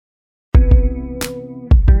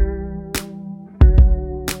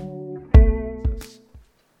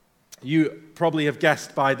You probably have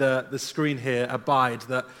guessed by the screen here, Abide,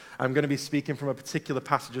 that I'm going to be speaking from a particular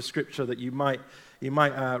passage of Scripture that you might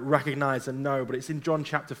recognize and know, but it's in John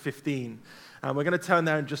chapter 15. And we're going to turn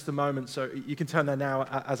there in just a moment, so you can turn there now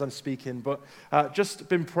as I'm speaking. But just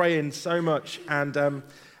been praying so much, and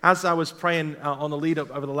as I was praying on the lead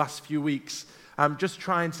up over the last few weeks, just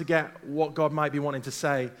trying to get what God might be wanting to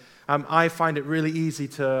say. I find it really easy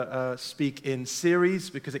to speak in series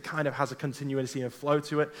because it kind of has a continuity and flow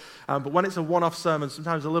to it. But when it's a one-off sermon,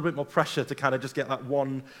 sometimes a little bit more pressure to kind of just get that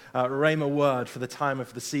one rhema word for the time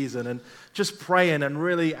of the season, and just praying and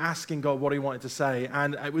really asking God what He wanted to say.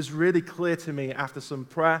 And it was really clear to me after some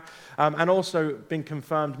prayer, and also been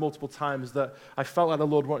confirmed multiple times, that I felt like the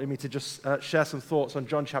Lord wanted me to just share some thoughts on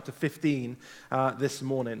John chapter 15 this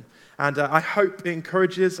morning. And I hope it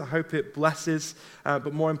encourages, I hope it blesses,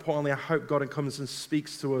 but more importantly, I hope God comes and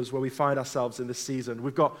speaks to us where we find ourselves in this season.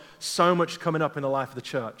 We've got so much coming up in the life of the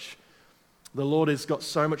church. The Lord has got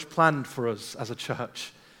so much planned for us as a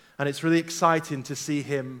church, and it's really exciting to see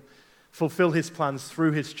Him fulfill His plans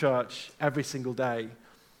through His church every single day.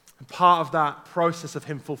 And part of that process of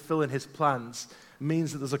Him fulfilling His plans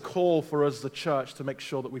means that there's a call for us, the church, to make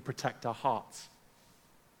sure that we protect our hearts.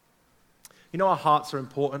 You know, our hearts are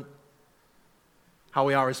important. How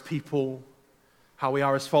we are as people, how we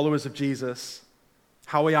are as followers of Jesus,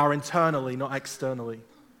 how we are internally, not externally,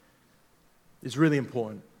 is really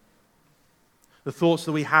important. The thoughts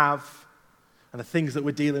that we have and the things that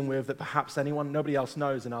we're dealing with that perhaps nobody else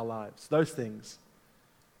knows in our lives, those things,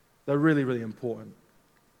 they're really, really important.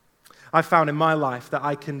 I found in my life that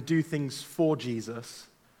I can do things for Jesus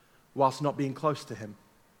whilst not being close to Him.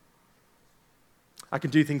 I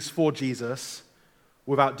can do things for Jesus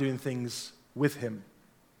without doing things with Him.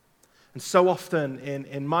 And so often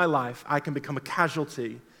in my life, I can become a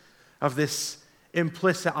casualty of this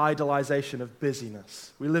implicit idolization of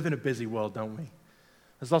busyness. We live in a busy world, don't we?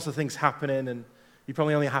 There's lots of things happening, and you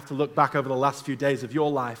probably only have to look back over the last few days of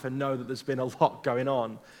your life and know that there's been a lot going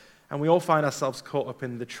on. And we all find ourselves caught up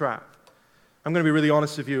in the trap. I'm going to be really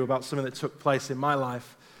honest with you about something that took place in my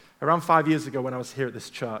life around 5 years ago when I was here at this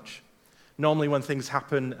church. Normally when things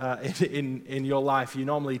happen in your life, you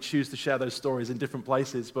normally choose to share those stories in different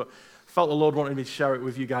places, but I felt the Lord wanted me to share it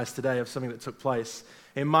with you guys today of something that took place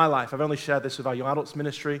in my life. I've only shared this with our young adults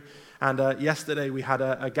ministry, and yesterday we had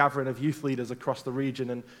a gathering of youth leaders across the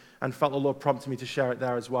region, and felt the Lord prompted me to share it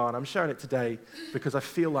there as well. And I'm sharing it today because I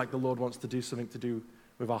feel like the Lord wants to do something to do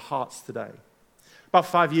with our hearts today. About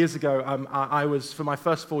 5 years ago, I was, for my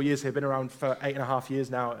first 4 years here, been around for 8.5 years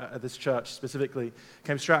now at this church specifically,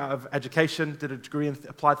 came straight out of education, did a degree in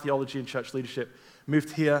applied theology and church leadership,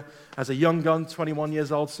 moved here as a young gun, 21 years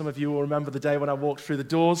old. Some of you will remember the day when I walked through the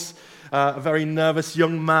doors, a very nervous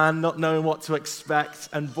young man, not knowing what to expect,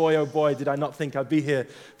 and boy, oh boy, did I not think I'd be here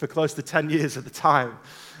for close to 10 years at the time.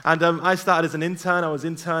 And I started as an intern. I was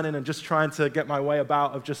interning and just trying to get my way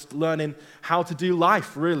about of just learning how to do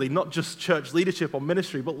life, really, not just church leadership or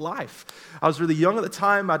ministry, but life. I was really young at the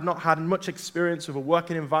time. I'd not had much experience with a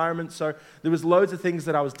working environment, so there was loads of things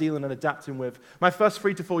that I was dealing and adapting with. My first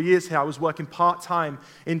 3 to 4 years here, I was working part-time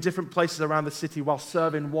in different places around the city while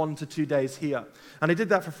serving 1 to 2 days here. And I did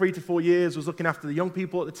that for 3 to 4 years, was looking after the young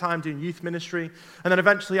people at the time, doing youth ministry. And then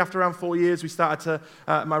eventually, after around 4 years,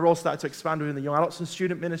 my role started to expand within the young adults and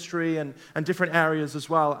student ministry and different areas as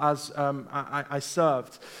well as I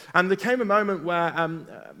served. And there came a moment where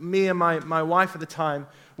me and my wife at the time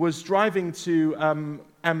was driving to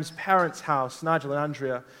Em's parents' house, Nigel and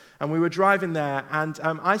Andrea, and we were driving there, and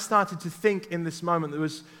I started to think in this moment,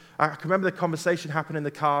 I can remember the conversation happened in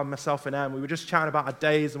the car, myself and Em. We were just chatting about our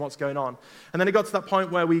days and what's going on. And then it got to that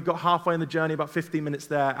point where we got halfway in the journey, about 15 minutes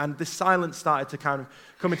there, and this silence started to kind of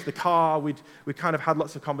come into the car. We kind of had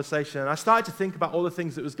lots of conversation. And I started to think about all the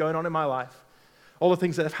things that was going on in my life, all the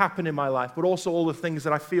things that have happened in my life, but also all the things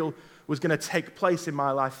that I feel was going to take place in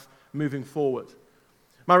my life moving forward.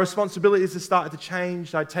 My responsibilities had started to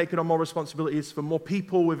change. I'd taken on more responsibilities for more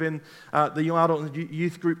people within the young adult and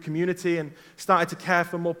youth group community, and started to care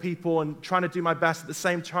for more people and trying to do my best at the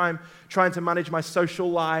same time, trying to manage my social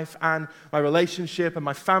life and my relationship. And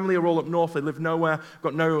my family are all up north. They live nowhere. I've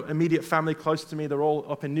got no immediate family close to me. They're all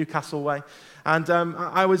up in Newcastle way. And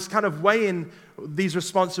I was kind of weighing these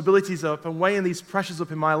responsibilities up and weighing these pressures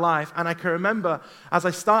up in my life. And I can remember as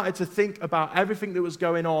I started to think about everything that was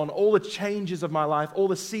going on, all the changes of my life, all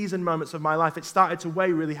the season moments of my life, it started to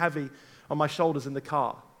weigh really heavy on my shoulders in the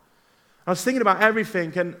car. I was thinking about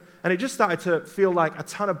everything, and it just started to feel like a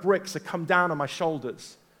ton of bricks had come down on my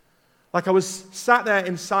shoulders. Like I was sat there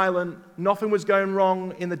in silence, nothing was going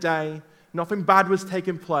wrong in the day, nothing bad was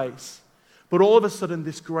taking place, but all of a sudden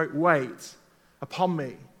this great weight upon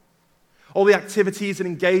me. All the activities and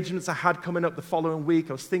engagements I had coming up the following week,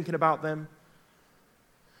 I was thinking about them.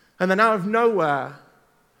 And then out of nowhere,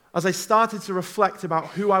 as I started to reflect about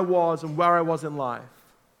who I was and where I was in life,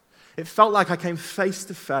 it felt like I came face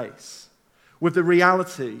to face with the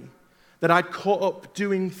reality that I'd caught up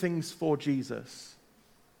doing things for Jesus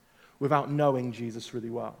without knowing Jesus really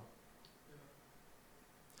well.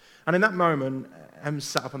 And in that moment, Em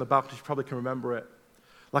sat up on the balcony, she probably can remember it,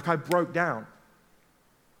 like I broke down.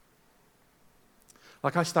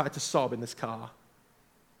 Like I started to sob in this car.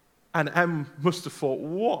 And Em must have thought,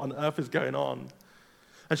 what on earth is going on?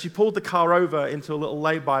 And she pulled the car over into a little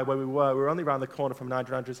lay-by where we were. We were only around the corner from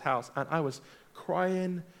Nigel Andrews' house. And I was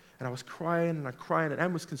crying, and I was crying, and I crying. And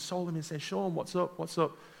Em was consoling me and saying, Sean, what's up, what's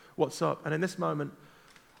up, what's up? And in this moment,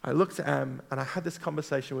 I looked at Em, and I had this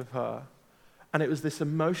conversation with her. And it was this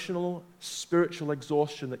emotional, spiritual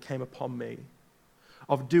exhaustion that came upon me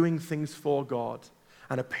of doing things for God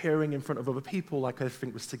and appearing in front of other people like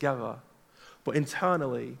everything was together. But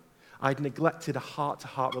internally, I'd neglected a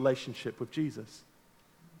heart-to-heart relationship with Jesus.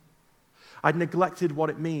 I'd neglected what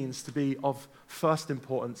it means to be of first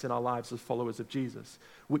importance in our lives as followers of Jesus,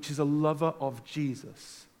 which is a lover of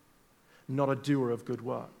Jesus, not a doer of good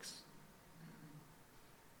works.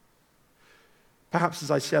 Perhaps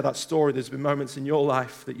as I share that story, there's been moments in your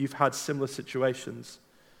life that you've had similar situations.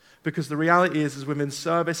 Because the reality is within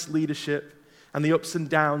service, leadership, and the ups and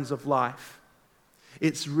downs of life,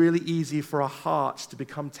 it's really easy for our hearts to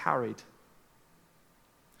become tarried,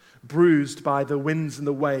 bruised by the winds and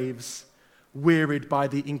the waves, wearied by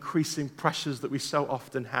the increasing pressures that we so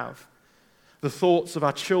often have. The thoughts of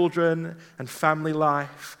our children and family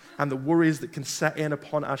life and the worries that can set in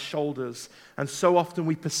upon our shoulders. And so often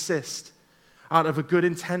we persist out of a good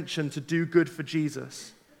intention to do good for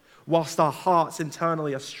Jesus, whilst our hearts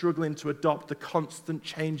internally are struggling to adopt the constant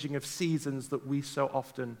changing of seasons that we so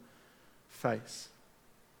often face.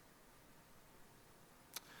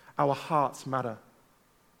 Our hearts matter.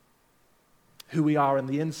 Who we are on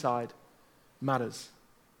the inside matters.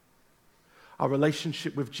 Our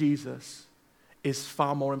relationship with Jesus is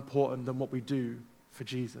far more important than what we do for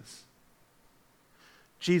Jesus.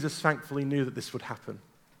 Jesus thankfully knew that this would happen.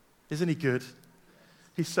 Isn't he good?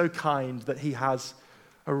 He's so kind that he has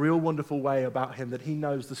a real wonderful way about him that he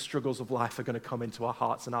knows the struggles of life are going to come into our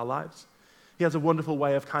hearts and our lives. He has a wonderful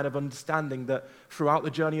way of kind of understanding that throughout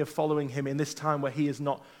the journey of following him in this time where he is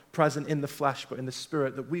not present in the flesh but in the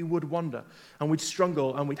spirit, that we would wander and we'd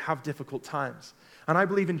struggle and we'd have difficult times. And I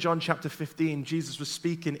believe in John chapter 15, Jesus was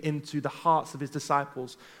speaking into the hearts of his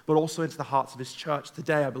disciples, but also into the hearts of his church.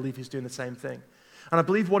 Today, I believe he's doing the same thing. And I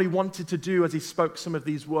believe what he wanted to do as he spoke some of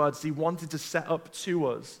these words, he wanted to set up to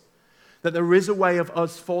us that there is a way of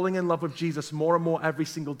us falling in love with Jesus more and more every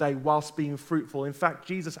single day whilst being fruitful. In fact,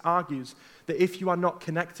 Jesus argues that if you are not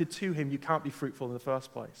connected to him, you can't be fruitful in the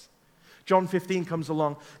first place. John 15 comes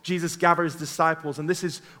along, Jesus gathers disciples, and this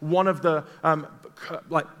is one of the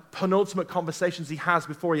penultimate conversations he has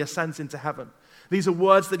before he ascends into heaven. These are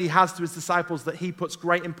words that he has to his disciples that he puts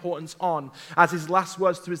great importance on as his last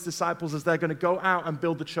words to his disciples as they're going to go out and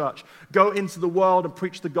build the church, go into the world and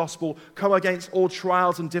preach the gospel, come against all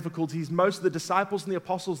trials and difficulties. Most of the disciples and the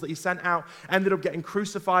apostles that he sent out ended up getting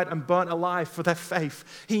crucified and burnt alive for their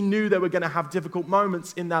faith. He knew they were going to have difficult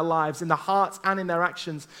moments in their lives, in their hearts and in their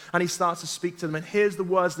actions, and he starts to speak to them. And here's the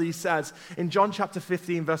words that he says in John chapter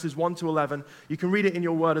 15, verses 1 to 11. You can read it in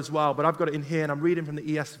your word as well, but I've got it in here, and I'm reading from the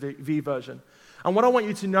ESV version. And what I want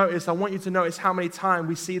you to notice how many times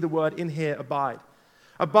we see the word in here, abide.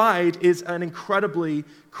 Abide is an incredibly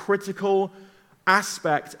critical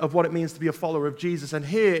aspect of what it means to be a follower of Jesus. And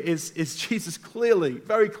here is Jesus clearly,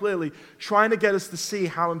 very clearly, trying to get us to see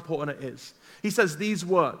how important it is. He says these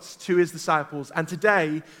words to his disciples, and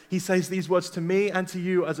today he says these words to me and to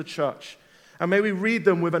you as a church. And may we read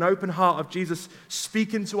them with an open heart of Jesus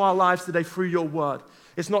speaking to our lives today through your word.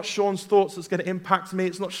 It's not Sean's thoughts that's going to impact me.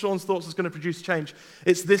 It's not Sean's thoughts that's going to produce change.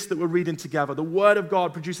 It's this that we're reading together. The Word of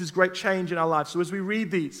God produces great change in our lives. So as we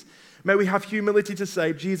read these, may we have humility to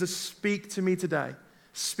say, Jesus, speak to me today.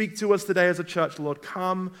 Speak to us today as a church, Lord.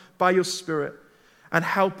 Come by your Spirit and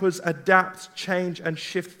help us adapt, change, and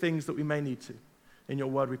shift things that we may need to. In your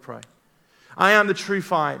Word we pray. I am the true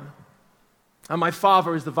vine, and my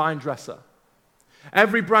Father is the vine dresser.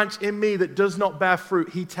 Every branch in me that does not bear fruit,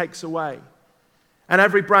 he takes away. And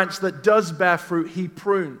every branch that does bear fruit, he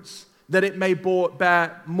prunes, that it may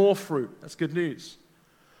bear more fruit. That's good news.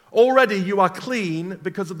 Already you are clean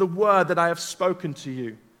because of the word that I have spoken to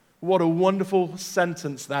you. What a wonderful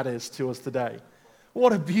sentence that is to us today.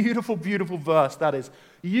 What a beautiful, beautiful verse that is.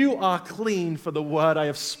 You are clean for the word I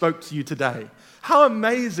have spoke to you today. How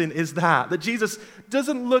amazing is that? That Jesus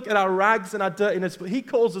doesn't look at our rags and our dirtiness, but he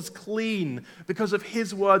calls us clean because of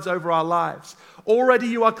his words over our lives. Already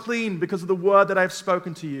you are clean because of the word that I have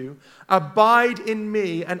spoken to you. Abide in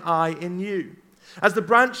me and I in you. As the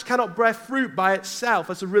branch cannot bear fruit by itself,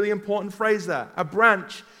 that's a really important phrase there. A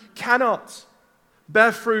branch cannot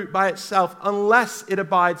bear fruit by itself unless it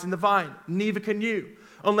abides in the vine. Neither can you,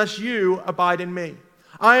 unless you abide in me.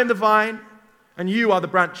 I am the vine, and you are the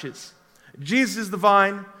branches. Jesus is the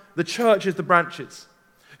vine, the church is the branches.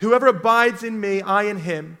 Whoever abides in me, I in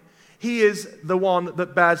him, he is the one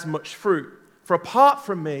that bears much fruit. For apart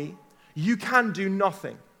from me, you can do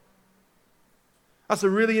nothing. That's a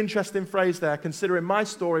really interesting phrase there, considering my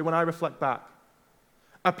story when I reflect back.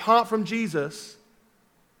 Apart from Jesus,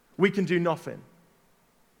 we can do nothing.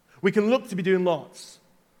 We can look to be doing lots.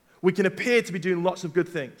 We can appear to be doing lots of good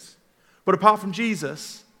things. But apart from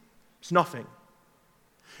Jesus, it's nothing.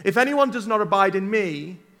 If anyone does not abide in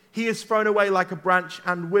me, he is thrown away like a branch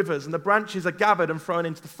and withers, and the branches are gathered and thrown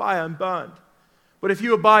into the fire and burned. But if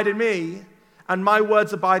you abide in me, and my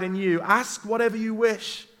words abide in you, ask whatever you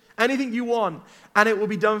wish, anything you want, and it will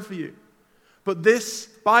be done for you. But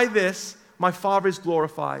by this, my Father is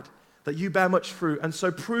glorified, that you bear much fruit, and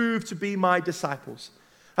so prove to be my disciples.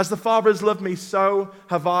 As the Father has loved me, so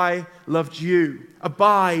have I loved you.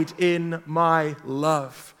 Abide in my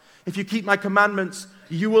love. If you keep my commandments,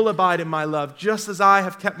 you will abide in my love, just as I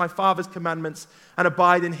have kept my Father's commandments and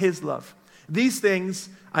abide in his love. These things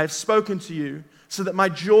I have spoken to you, so that my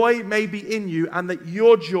joy may be in you and that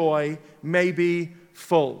your joy may be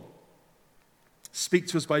full. Speak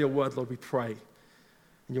to us by your word, Lord, we pray.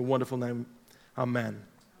 In your wonderful name, amen.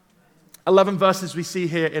 11 verses we see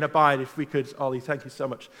here in Abide. If we could, Ollie, thank you so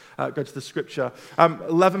much. Go to the scripture.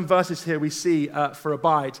 11 verses here we see for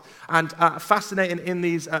Abide. And fascinating in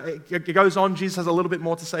these, it goes on. Jesus has a little bit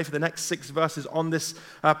more to say for the next 6 verses on this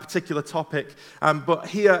particular topic. But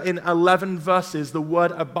here in 11 verses, the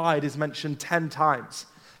word Abide is mentioned 10 times.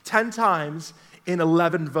 10 times in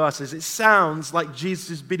 11 verses. It sounds like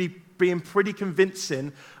Jesus is being pretty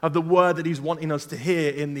convincing of the word that he's wanting us to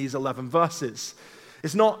hear in these 11 verses.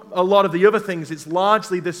 It's not a lot of the other things. It's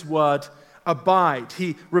largely this word, abide.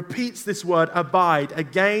 He repeats this word, abide,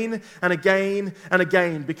 again and again and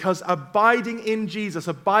again, because abiding in Jesus,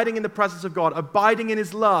 abiding in the presence of God, abiding in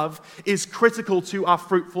his love is critical to our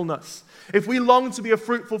fruitfulness. If we long to be a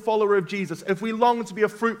fruitful follower of Jesus, if we long to be a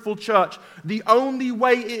fruitful church, the only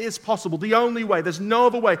way it is possible, there's no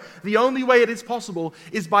other way, the only way it is possible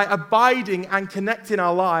is by abiding and connecting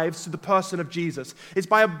our lives to the person of Jesus. It's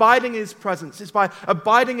by abiding in his presence. It's by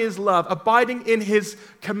abiding in his love, abiding in his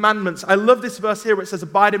commandments. I love this verse here where it says,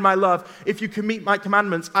 abide in my love. If you can meet my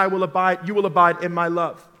commandments, you will abide in my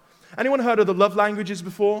love. Anyone heard of the love languages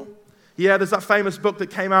before? Yeah, there's that famous book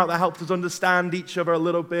that came out that helped us understand each other a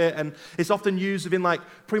little bit, and it's often used within like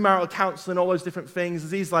premarital counseling, all those different things.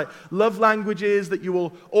 There's these like love languages that you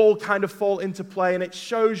will all kind of fall into play, and it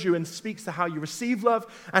shows you and speaks to how you receive love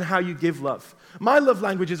and how you give love. My love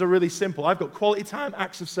languages are really simple. I've got quality time,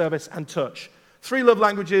 acts of service, and touch. 3 love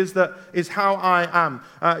languages, that is how I am.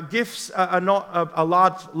 Gifts are not a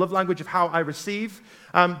large love language of how I receive,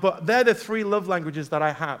 but they're the 3 love languages that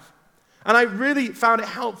I have. And I really found it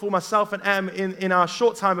helpful, myself and Em, in our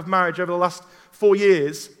short time of marriage over the last 4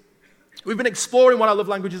 years. We've been exploring what our love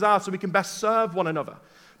languages are so we can best serve one another,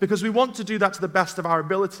 because we want to do that to the best of our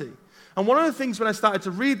ability. And one of the things when I started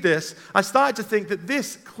to read this, I started to think that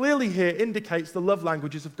this clearly here indicates the love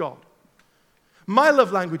languages of God. My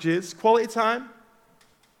love languages, quality time,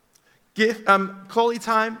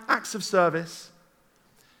 acts of service,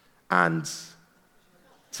 and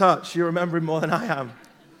touch. You're remembering more than I am.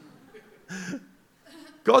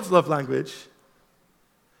 God's love language,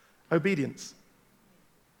 obedience.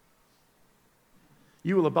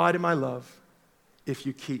 You will abide in my love if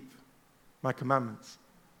you keep my commandments.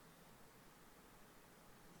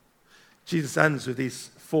 Jesus ends with these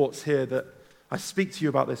thoughts here that I speak to you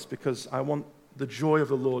about this because I want the joy of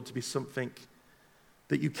the Lord to be something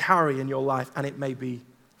that you carry in your life, and it may be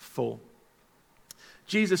full.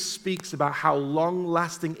 Jesus speaks about how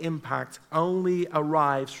long-lasting impact only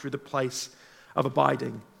arrives through the place of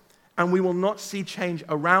abiding. And we will not see change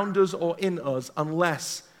around us or in us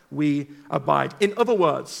unless we abide. In other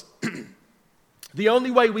words, the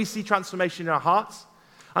only way we see transformation in our hearts,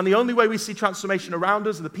 and the only way we see transformation around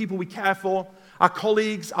us and the people we care for, our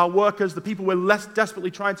colleagues, our workers, the people we're less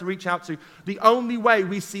desperately trying to reach out to. The only way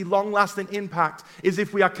we see long-lasting impact is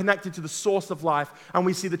if we are connected to the source of life and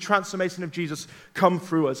we see the transformation of Jesus come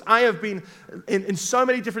through us. I have been in so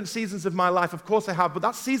many different seasons of my life, of course I have, but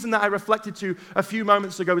that season that I reflected to a few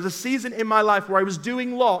moments ago was a season in my life where I was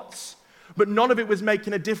doing lots, but none of it was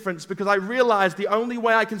making a difference, because I realized the only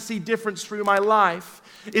way I can see difference through my life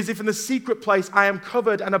is if in the secret place I am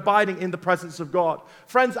covered and abiding in the presence of God.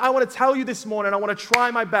 Friends, I want to tell you this morning, I want to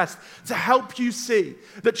try my best to help you see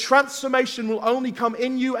that transformation will only come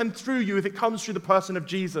in you and through you if it comes through the person of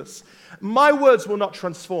Jesus. My words will not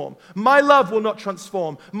transform. My love will not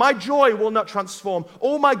transform. My joy will not transform.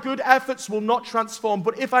 All my good efforts will not transform.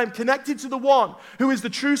 But if I'm connected to the one who is the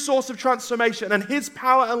true source of transformation and his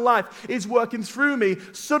power and life is working through me,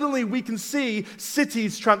 suddenly we can see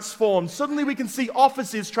cities transformed. Suddenly we can see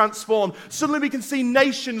offices transformed. Suddenly we can see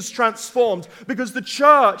nations transformed, because the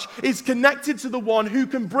church is connected to the one who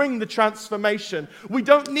can bring the transformation. We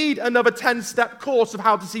don't need another 10-step course of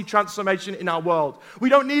how to see transformation in our world. We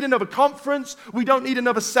don't need another conference. We don't need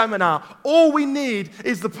another seminar. All we need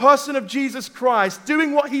is the person of Jesus Christ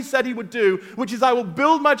doing what he said he would do, which is, I will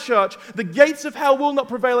build my church, the gates of hell will not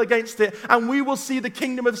prevail against it, and we will see the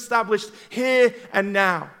kingdom established here and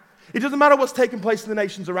now. It doesn't matter what's taking place in the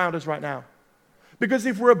nations around us right now, because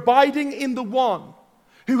if we're abiding in the one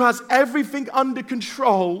who has everything under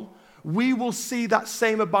control, we will see that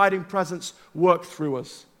same abiding presence work through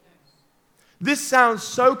us. This sounds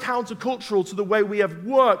so countercultural to the way we have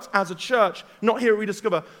worked as a church, not here at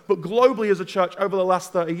Rediscover, but globally as a church over the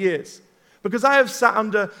last 30 years. Because I have sat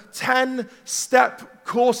under 10-step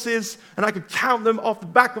courses, and I could count them off the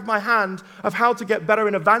back of my hand, of how to get better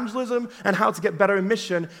in evangelism and how to get better in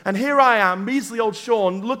mission. And here I am, measly old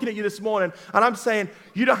Sean, looking at you this morning, and I'm saying,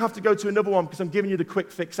 you don't have to go to another one because I'm giving you the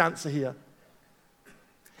quick fix answer here.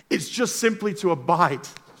 It's just simply to abide.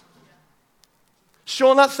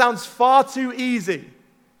 Sean, that sounds far too easy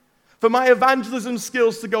for my evangelism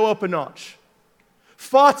skills to go up a notch.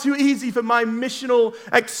 Far too easy for my missional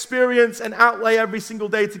experience and outlay every single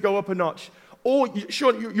day to go up a notch. Or,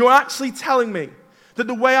 Sean, you're actually telling me that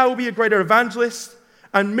the way I will be a greater evangelist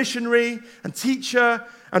and missionary and teacher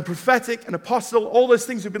and prophetic and apostle, all those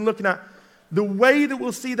things we've been looking at, the way that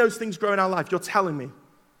we'll see those things grow in our life, you're telling me,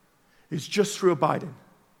 is just through abiding.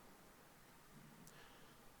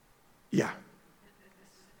 Yeah.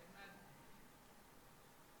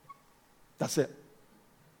 That's it.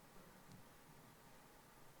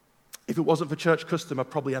 If it wasn't for church custom, I'd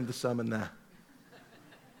probably end the sermon there.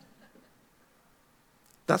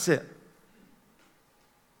 That's it.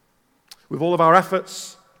 With all of our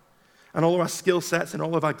efforts and all of our skill sets and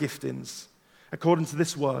all of our giftings, according to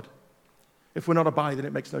this word, if we're not abiding,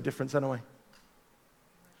 it makes no difference anyway.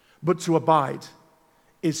 But to abide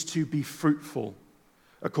is to be fruitful,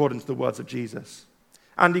 according to the words of Jesus.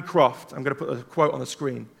 Andy Croft, I'm going to put a quote on the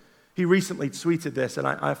screen. He recently tweeted this, and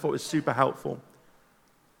I thought it was super helpful.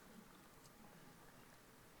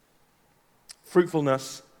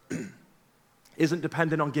 Fruitfulness isn't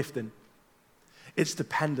dependent on gifting. It's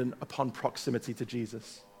dependent upon proximity to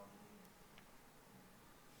Jesus.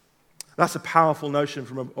 That's a powerful notion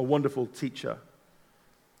from a wonderful teacher.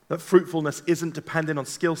 That fruitfulness isn't dependent on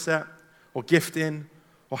skill set or gifting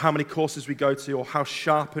or how many courses we go to or how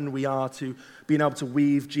sharpened we are to being able to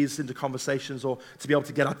weave Jesus into conversations or to be able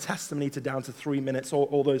to get our testimony down to 3 minutes, or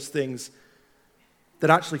all those things. That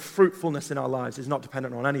actually fruitfulness in our lives is not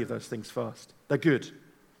dependent on any of those things first. They're good.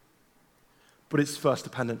 But it's first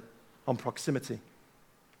dependent on proximity.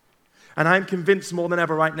 And I'm convinced more than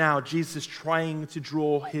ever right now, Jesus is trying to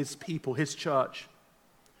draw his people, his church,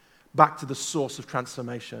 back to the source of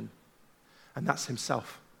transformation. And that's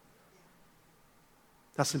himself.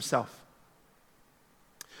 That's himself.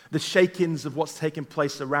 The shakings of what's taking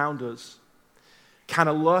place around us can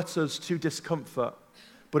alert us to discomfort,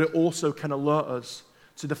 but it also can alert us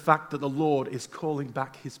to the fact that the Lord is calling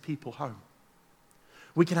back his people home.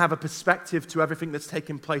 We can have a perspective to everything that's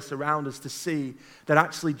taking place around us to see that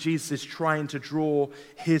actually Jesus is trying to draw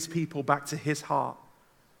his people back to his heart.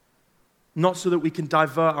 Not so that we can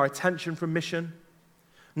divert our attention from mission,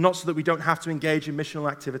 not so that we don't have to engage in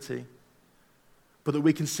missional activity, but that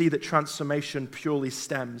we can see that transformation purely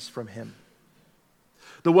stems from him.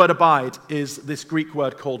 The word abide is this Greek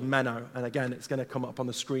word called meno, and again, it's going to come up on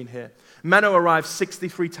the screen here. Meno arrives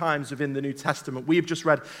 63 times within the New Testament. We have just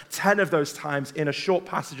read 10 of those times in a short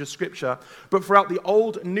passage of Scripture, but throughout the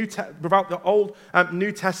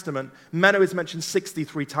New Testament, meno is mentioned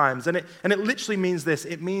 63 times, and it literally means this.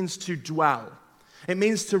 It means to dwell. It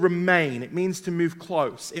means to remain. It means to move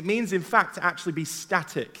close. It means, in fact, to actually be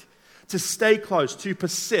static, to stay close, to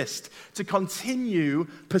persist, to continue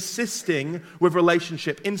persisting with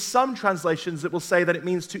relationship. In some translations, it will say that it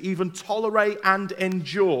means to even tolerate and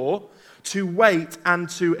endure, to wait and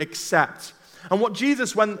to accept. And what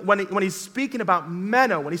Jesus, when he's speaking about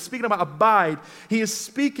meno, when he's speaking about abide, he is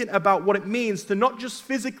speaking about what it means to not just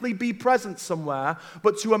physically be present somewhere,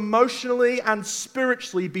 but to emotionally and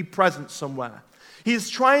spiritually be present somewhere. He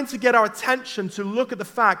is trying to get our attention to look at the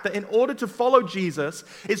fact that in order to follow Jesus,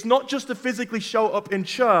 it's not just to physically show up in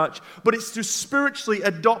church, but it's to spiritually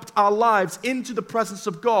adopt our lives into the presence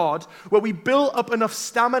of God, where we build up enough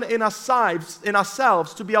stamina in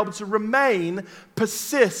ourselves to be able to remain,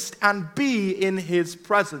 persist, and be in His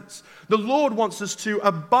presence. The Lord wants us to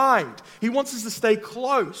abide. He wants us to stay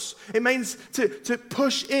close. It means to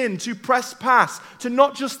push in, to press past, to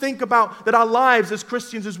not just think about that our lives as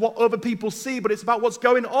Christians is what other people see, but it's about what's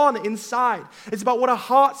going on inside. It's about what our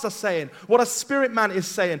hearts are saying, what our spirit man is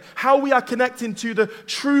saying, how we are connecting to the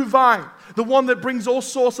true vine, the one that brings all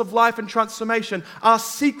sorts of life and transformation. Our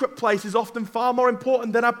secret place is often far more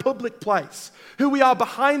important than our public place. Who we are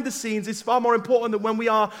behind the scenes is far more important than when we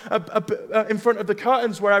are in front of the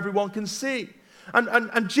curtains where everyone can see.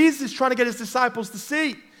 And Jesus is trying to get His disciples to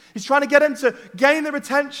see. He's trying to get them to gain their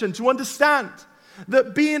attention, to understand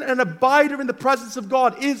that being an abider in the presence of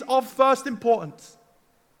God is of first importance.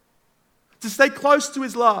 To stay close to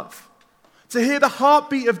His love, to hear the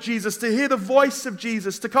heartbeat of Jesus, to hear the voice of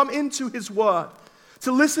Jesus, to come into His word,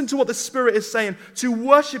 to listen to what the Spirit is saying, to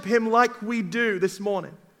worship Him like we do this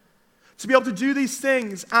morning. To be able to do these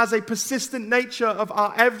things as a persistent nature of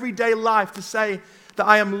our everyday life, to say that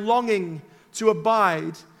I am longing to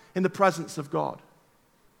abide in the presence of God.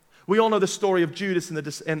 We all know the story of Judas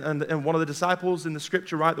and one of the disciples in the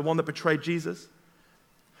scripture, right? The one that betrayed Jesus.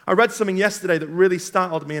 I read something yesterday that really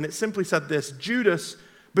startled me, and it simply said this: Judas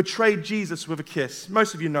betrayed Jesus with a kiss.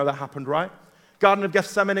 Most of you know that happened, right? Garden of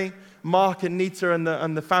Gethsemane. Mark and Nita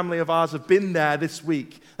and the family of ours have been there this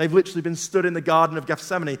week. They've literally been stood in the Garden of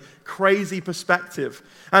Gethsemane. Crazy perspective.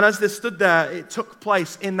 And as they stood there, it took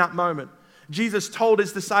place in that moment. Jesus told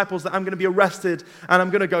His disciples that I'm going to be arrested and I'm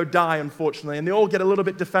going to go die, unfortunately. And they all get a little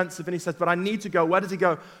bit defensive, and He says, but I need to go. Where does He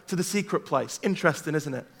go? To the secret place. Interesting,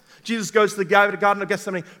 isn't it? Jesus goes to the Garden of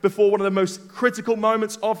Gethsemane before one of the most critical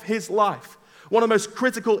moments of His life. One of the most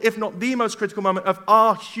critical, if not the most critical moment of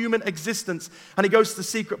our human existence. And He goes to the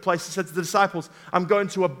secret place. He said to the disciples, I'm going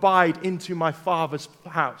to abide into my Father's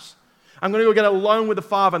house. I'm going to go get alone with the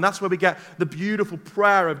Father. And that's where we get the beautiful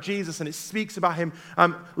prayer of Jesus. And it speaks about Him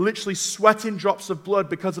literally sweating drops of blood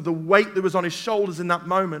because of the weight that was on His shoulders in that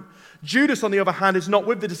moment. Judas, on the other hand, is not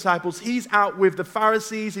with the disciples. He's out with the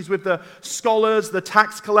Pharisees. He's with the scholars, the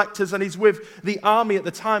tax collectors, and he's with the army at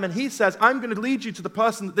the time. And he says, I'm going to lead you to the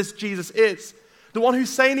person that this Jesus is. The one who's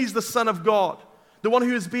saying He's the Son of God. The one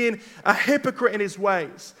who is being a hypocrite in His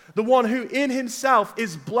ways. The one who in Himself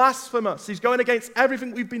is blasphemous. He's going against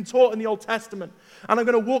everything we've been taught in the Old Testament. And I'm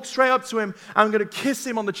going to walk straight up to Him and I'm going to kiss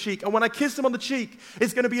Him on the cheek. And when I kiss Him on the cheek,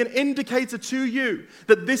 it's going to be an indicator to you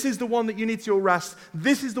that this is the one that you need to arrest.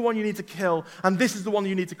 This is the one you need to kill. And this is the one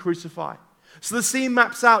you need to crucify. So the scene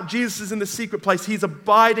maps out. Jesus is in the secret place. He's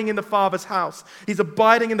abiding in the Father's house. He's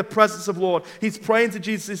abiding in the presence of the Lord. He's praying to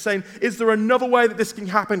Jesus. He's saying, is there another way that this can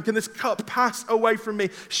happen? Can this cup pass away from me?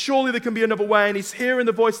 Surely there can be another way. And he's hearing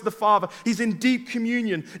the voice of the Father. He's in deep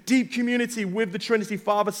communion, deep community with the Trinity,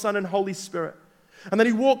 Father, Son, and Holy Spirit. And then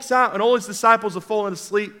He walks out and all His disciples are falling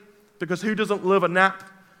asleep, because who doesn't love a nap?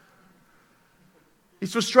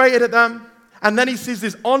 He's frustrated at them. And then He sees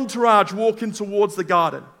this entourage walking towards the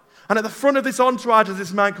garden. And at the front of this entourage is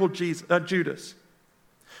this man called Judas.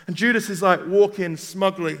 And Judas is like walking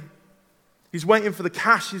smugly. He's waiting for the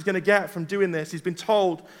cash he's going to get from doing this. He's been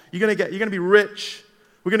told, you're going to be rich.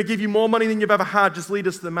 We're going to give you more money than you've ever had. Just lead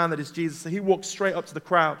us to the man that is Jesus. So he walks straight up to the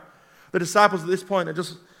crowd. The disciples at this point are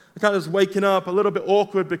kind of just waking up, a little bit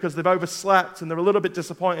awkward because they've overslept, and they're a little bit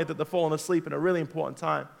disappointed that they're falling asleep at a really important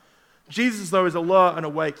time. Jesus, though, is alert and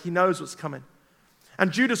awake. He knows what's coming.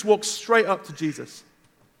 And Judas walks straight up to Jesus.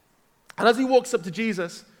 And as he walks up to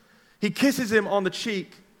Jesus, he kisses him on the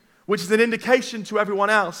cheek, which is an indication to everyone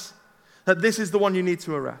else that this is the one you need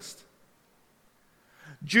to arrest.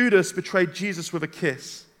 Judas betrayed Jesus with a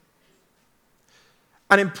kiss.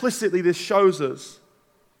 And implicitly, this shows us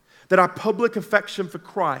that our public affection for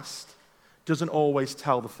Christ doesn't always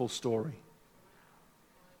tell the full story.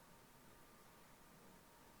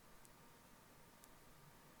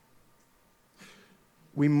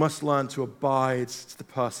 We must learn to abide to the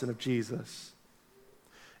person of Jesus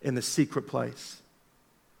in the secret place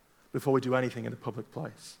before we do anything in the public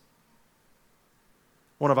place.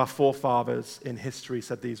 One of our forefathers in history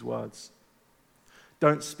said these words: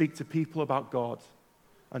 Don't speak to people about God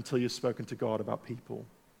until you've spoken to God about people.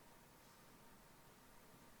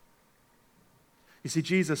 You see,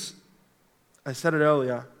 Jesus, I said it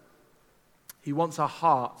earlier, he wants our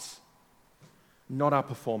hearts, not our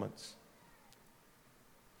performance.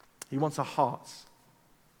 He wants our hearts.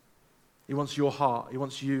 He wants your heart. He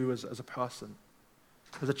wants you as a person,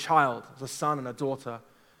 as a child, as a son and a daughter,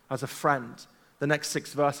 as a friend. The next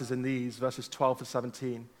 6 verses in these, verses 12 to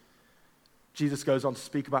 17, Jesus goes on to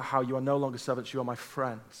speak about how you are no longer servants, you are my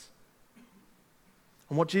friends.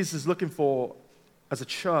 And what Jesus is looking for as a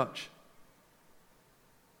church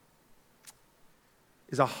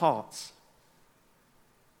is our hearts.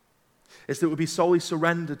 It's that we'll be solely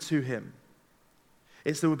surrendered to him.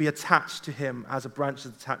 It's that we'll be attached to him as a branch is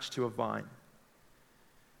attached to a vine.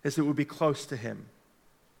 It's that we'll be close to him.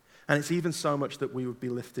 And it's even so much that we would be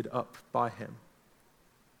lifted up by him.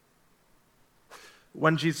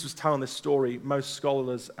 When Jesus was telling this story, most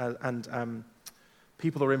scholars and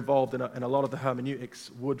people who are involved in a lot of the hermeneutics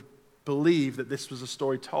would believe that this was a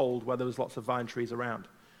story told where there was lots of vine trees around.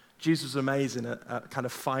 Jesus was amazing at kind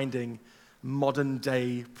of finding modern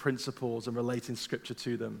day principles and relating scripture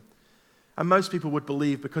to them. And most people would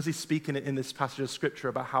believe, because he's speaking in this passage of scripture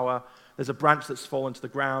about how there's a branch that's fallen to the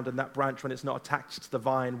ground, and that branch, when it's not attached to the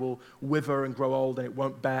vine, will wither and grow old and it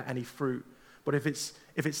won't bear any fruit. But if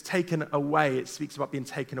it's taken away, it speaks about being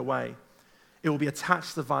taken away. It will be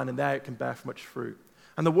attached to the vine, and there it can bear much fruit.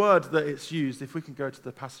 And the word that it's used, if we can go to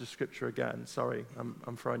the passage of scripture again, sorry,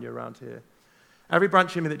 I'm throwing you around here. Every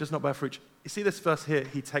branch in me that does not bear fruit, you see this verse here,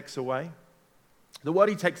 he takes away. The word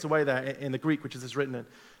he takes away there in the Greek, which is written in,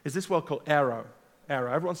 is this word called arrow.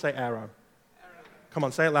 Arrow. Everyone say arrow. Arrow. Come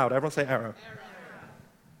on, say it loud. Everyone say arrow. Arrow.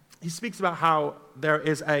 He speaks about how there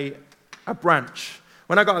is a branch.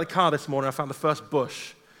 When I got out of the car this morning, I found the first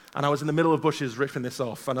bush, and I was in the middle of bushes ripping this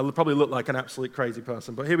off, and I probably look like an absolute crazy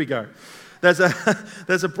person, but here we go. There's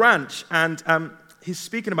a branch, and he's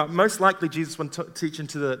speaking about, most likely Jesus, when teaching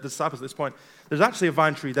to the disciples at this point, there's actually a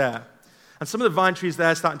vine tree there. And some of the vine trees there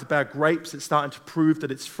are starting to bear grapes. It's starting to prove that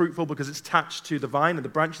it's fruitful because it's attached to the vine and the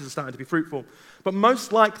branches are starting to be fruitful. But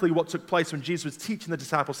most likely what took place when Jesus was teaching the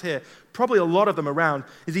disciples here, probably a lot of them around,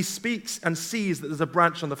 is he speaks and sees that there's a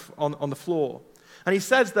branch on the floor. And he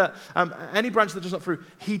says that any branch that does not fruit,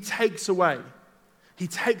 he takes away. He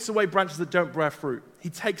takes away branches that don't bear fruit. He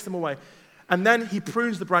takes them away. And then he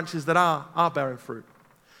prunes the branches that are bearing fruit.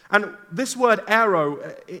 And this word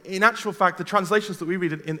arrow, in actual fact, the translations that we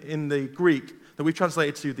read in the Greek, that we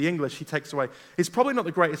translated to the English, he takes away, is probably not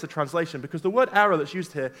the greatest of translation, because the word arrow that's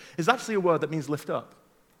used here is actually a word that means lift up.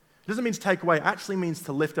 It doesn't mean to take away, it actually means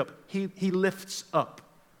to lift up. He lifts up.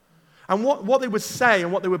 And what they would say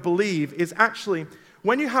and what they would believe is actually,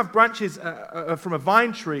 when you have branches from a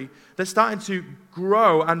vine tree that's starting to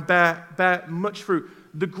grow and bear much fruit,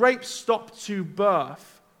 the grapes stop to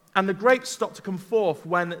birth. And the grapes stop to come forth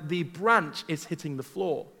when the branch is hitting the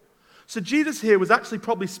floor. So Jesus here was actually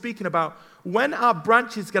probably speaking about when our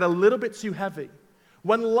branches get a little bit too heavy,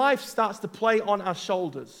 when life starts to play on our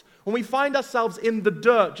shoulders, when we find ourselves in the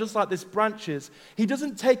dirt, just like this branch is, he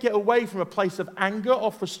doesn't take it away from a place of anger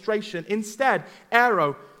or frustration. Instead,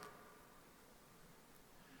 arrow,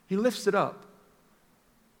 he lifts it up.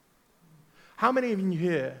 How many of you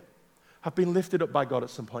here have been lifted up by God at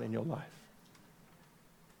some point in your life?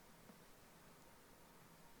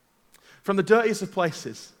 From the dirtiest of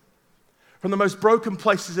places, from the most broken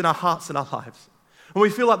places in our hearts and our lives, when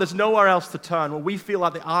we feel like there's nowhere else to turn, when we feel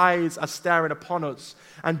like the eyes are staring upon us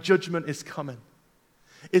and judgment is coming.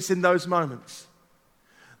 It's in those moments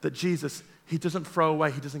that Jesus, he doesn't throw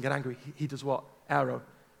away, he doesn't get angry. He does what? Arrow.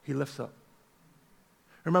 He lifts up.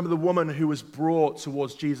 Remember the woman who was brought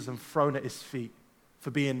towards Jesus and thrown at his feet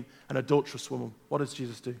for being an adulterous woman. What does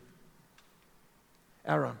Jesus do?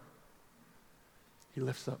 Arrow. He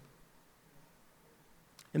lifts up.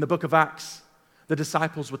 In the book of Acts, the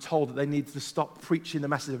disciples were told that they needed to stop preaching the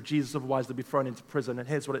message of Jesus, otherwise they'd be thrown into prison. And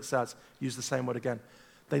here's what it says. Use the same word again.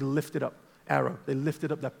 They lifted up, arrow, they lifted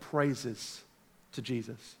up their praises to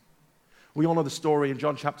Jesus. We all know the story in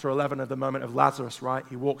John chapter 11 of the moment of Lazarus, right?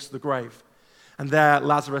 He walks to the grave. And there,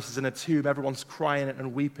 Lazarus is in a tomb. Everyone's crying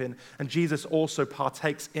and weeping. And Jesus also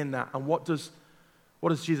partakes in that. And what does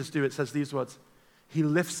Jesus do? It says these words. He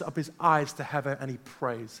lifts up his eyes to heaven and he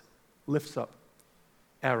prays. Lifts up.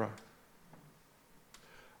 Arrow.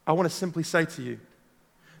 I want to simply say to you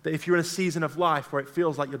that if you're in a season of life where it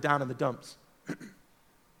feels like you're down in the dumps,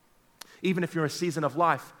 even if you're in a season of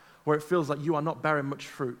life where it feels like you are not bearing much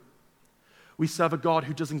fruit, we serve a God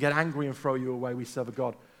who doesn't get angry and throw you away. We serve a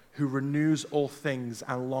God who renews all things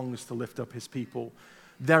and longs to lift up his people.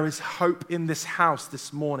 There is hope in this house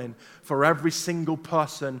this morning for every single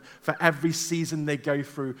person, for every season they go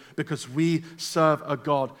through, because we serve a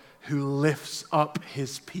God who lifts up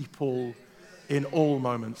his people in all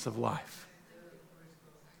moments of life.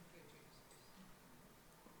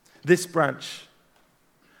 This branch,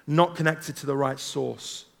 not connected to the right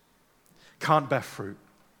source, can't bear fruit.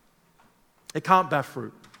 It can't bear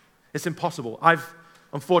fruit. It's impossible.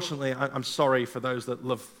 Unfortunately, I'm sorry for those that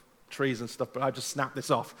love trees and stuff, but I just snapped this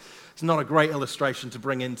off. It's not a great illustration to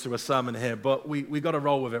bring into a sermon here, but we got to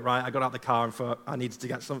roll with it, right? I got out the car and thought I needed to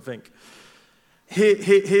get something.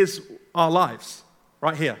 Here's our lives,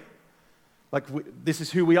 right here. This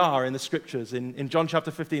is who we are in the scriptures. In John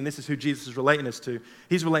chapter 15, this is who Jesus is relating us to.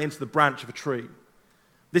 He's relating to the branch of a tree.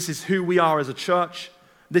 This is who we are as a church.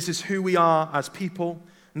 This is who we are as people.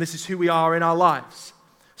 And this is who we are in our lives.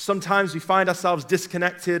 Sometimes we find ourselves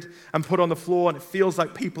disconnected and put on the floor, and it feels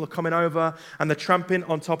like people are coming over and they're tramping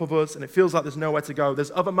on top of us, and it feels like there's nowhere to go. There's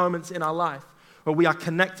other moments in our life where we are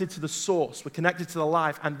connected to the source. We're connected to the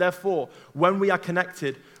life, and therefore, when we are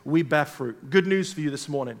connected, we bear fruit. Good news for you this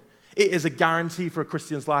morning. It is a guarantee for a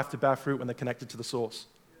Christian's life to bear fruit when they're connected to the source.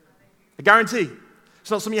 A guarantee. It's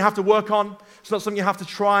not something you have to work on. It's not something you have to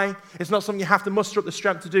try. It's not something you have to muster up the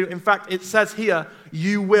strength to do. In fact, it says here,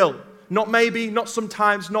 you will. Not maybe, not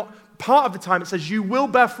sometimes, not part of the time. It says you will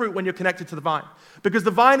bear fruit when you're connected to the vine. Because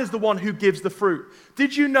the vine is the one who gives the fruit.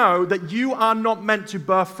 Did you know that you are not meant to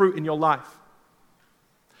bear fruit in your life?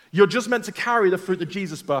 You're just meant to carry the fruit that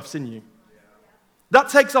Jesus births in you. That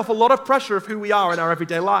takes off a lot of pressure of who we are in our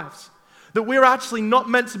everyday lives. That we're actually not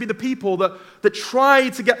meant to be the people that try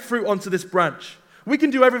to get fruit onto this branch. We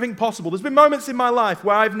can do everything possible. There's been moments in my life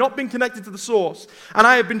where I've not been connected to the source, and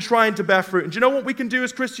I have been trying to bear fruit. And do you know what we can do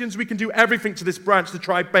as Christians? We can do everything to this branch to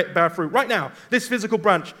try bear fruit. Right now, this physical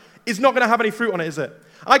branch is not going to have any fruit on it, is it?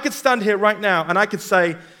 I could stand here right now, and I could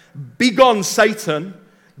say, "Be gone, Satan,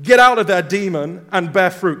 get out of there, demon, and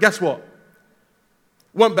bear fruit." Guess what?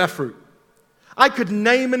 Won't bear fruit. I could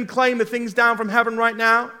name and claim the things down from heaven right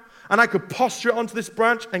now, and I could posture it onto this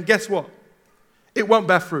branch, and guess what? It won't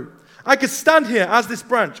bear fruit. I could stand here as this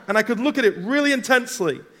branch, and I could look at it really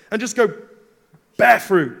intensely and just go, bear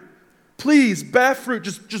fruit. Please, bear fruit.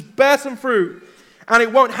 Just bear some fruit. And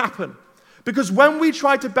it won't happen. Because when we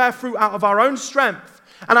try to bear fruit out of our own strength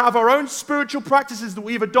and out of our own spiritual practices that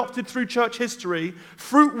we've adopted through church history,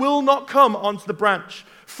 fruit will not come onto the branch.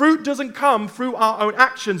 Fruit doesn't come through our own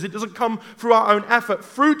actions. It doesn't come through our own effort.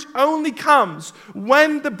 Fruit only comes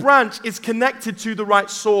when the branch is connected to the right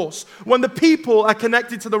source, when the people are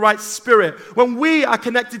connected to the right spirit, when we are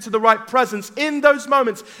connected to the right presence. In those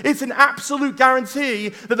moments, it's an absolute guarantee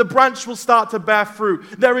that the branch will start to bear fruit.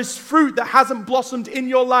 There is fruit that hasn't blossomed in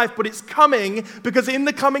your life, but it's coming because in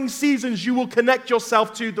the coming seasons, you will connect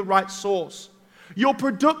yourself to the right source. Your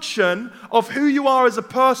production of who you are as a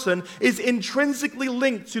person is intrinsically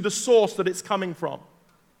linked to the source that it's coming from.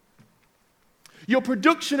 Your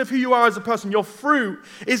production of who you are as a person, your fruit,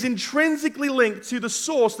 is intrinsically linked to the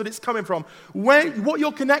source that it's coming from. What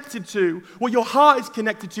you're connected to, what your heart is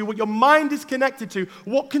connected to, what your mind is connected to,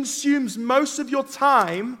 what consumes most of your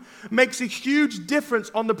time makes a huge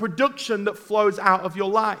difference on the production that flows out of your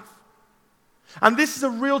life. And this is a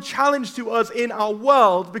real challenge to us in our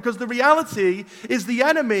world because the reality is the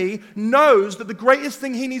enemy knows that the greatest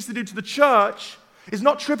thing he needs to do to the church is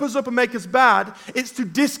not trip us up and make us bad, it's to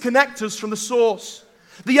disconnect us from the source.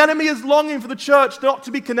 The enemy is longing for the church not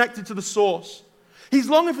to be connected to the source. He's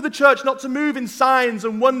longing for the church not to move in signs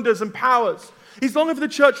and wonders and powers. He's longing for the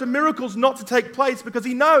church for miracles not to take place because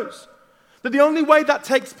he knows that the only way that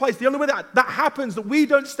takes place, the only way that happens, that we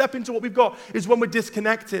don't step into what we've got, is when we're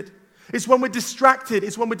disconnected. It's when we're distracted.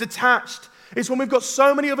 It's when we're detached. It's when we've got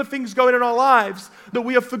so many other things going in our lives that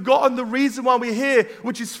we have forgotten the reason why we're here,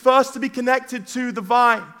 which is first to be connected to the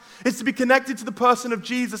vine. It's to be connected to the person of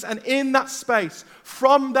Jesus. And in that space,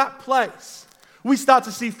 from that place, we start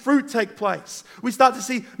to see fruit take place. We start to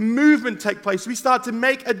see movement take place. We start to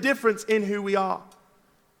make a difference in who we are.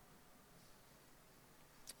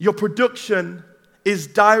 Your production is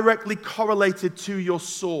directly correlated to your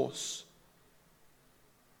source.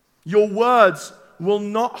 Your words will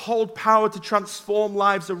not hold power to transform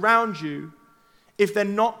lives around you if they're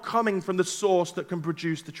not coming from the source that can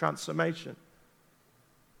produce the transformation.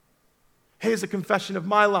 Here's a confession of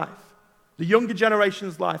my life, the younger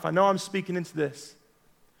generation's life. I know I'm speaking into this.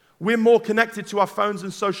 We're more connected to our phones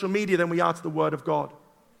and social media than we are to the Word of God.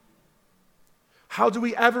 How do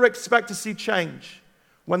we ever expect to see change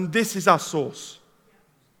when this is our source?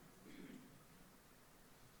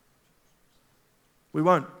 We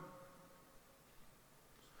won't.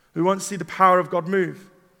 We won't see the power of God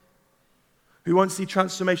move. We won't see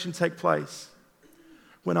transformation take place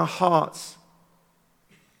when our hearts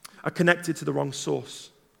are connected to the wrong source.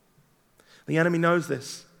 The enemy knows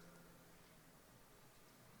this.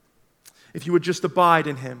 If you would just abide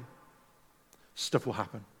in him, stuff will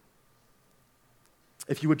happen.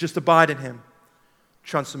 If you would just abide in him,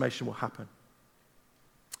 transformation will happen.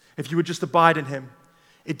 If you would just abide in him,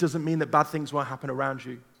 it doesn't mean that bad things won't happen around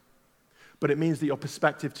you, but it means that your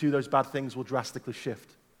perspective to those bad things will drastically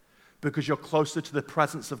shift because you're closer to the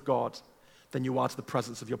presence of God than you are to the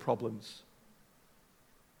presence of your problems.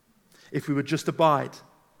 If we would just abide,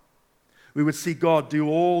 we would see God do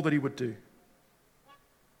all that he would do.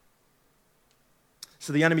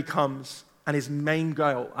 So the enemy comes, and his main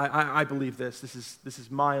goal, I believe this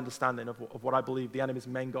is my understanding of what I believe the enemy's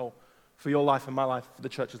main goal for your life and my life, for the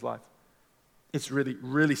church's life. It's really,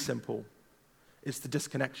 really simple. It's to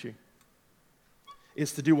disconnect you.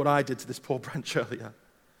 It's to do what I did to this poor branch earlier.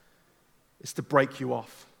 It's to break you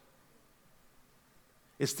off.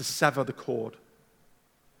 It's to sever the cord.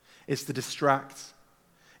 It's to distract.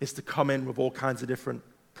 It's to come in with all kinds of different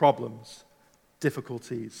problems,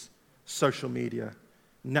 difficulties, social media,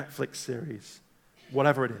 Netflix series,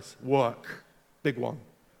 whatever it is, work, big one,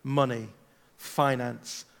 money,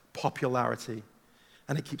 finance, popularity.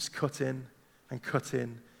 And it keeps cutting and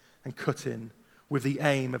cutting and cutting with the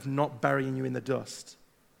aim of not burying you in the dust,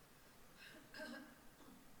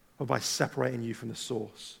 but by separating you from the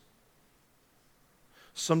source.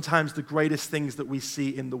 Sometimes the greatest things that we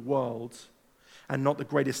see in the world are not the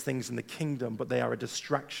greatest things in the kingdom, but they are a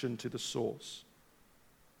distraction to the source.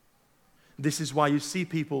 This is why you see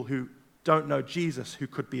people who don't know Jesus who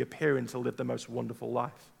could be appearing to live the most wonderful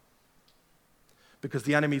life. Because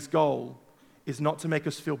the enemy's goal is not to make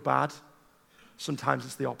us feel bad. Sometimes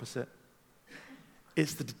it's the opposite.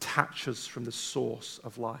 It's to detach us from the source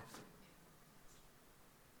of life.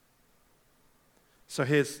 So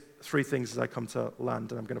here's 3 things as I come to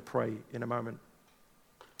land, and I'm going to pray in a moment.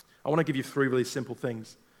 I want to give you 3 really simple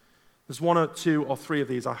things. There's 1 or 2 or 3 of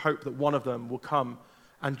these. I hope that one of them will come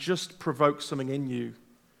and just provoke something in you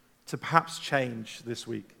to perhaps change this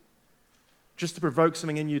week. Just to provoke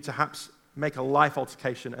something in you to perhaps make a life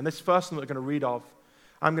altercation. And this first one that we're going to read of,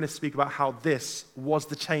 I'm going to speak about how this was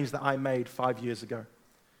the change that I made 5 years ago.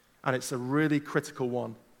 And it's a really critical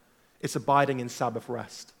one. It's abiding in Sabbath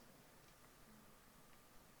rest.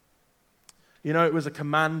 You know, it was a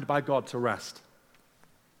command by God to rest.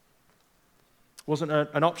 Wasn't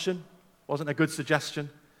an option, wasn't a good suggestion.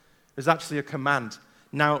 It was actually a command.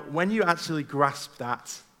 Now, when you actually grasp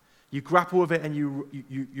that, you grapple with it and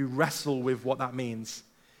you wrestle with what that means,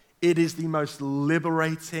 it is the most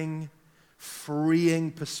liberating,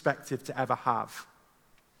 freeing perspective to ever have,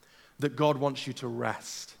 that God wants you to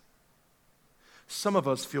rest. Some of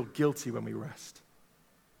us feel guilty when we rest.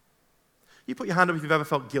 You put your hand up if you've ever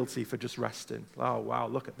felt guilty for just resting. Oh, wow,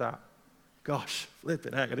 look at that. Gosh,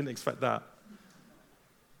 flipping heck, I didn't expect that.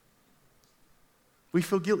 We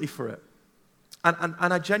feel guilty for it. And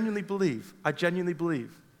I genuinely believe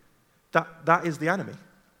that is the enemy.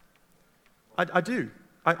 I do.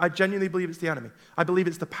 I genuinely believe it's the enemy. I believe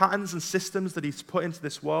it's the patterns and systems that he's put into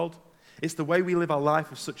this world. It's the way we live our life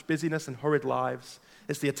with such busyness and hurried lives.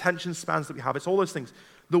 It's the attention spans that we have. It's all those things.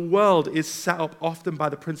 The world is set up often by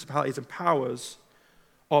the principalities and powers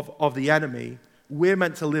of the enemy. We're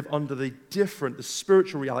meant to live under the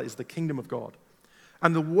spiritual realities of the kingdom of God.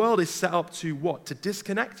 And the world is set up to what? To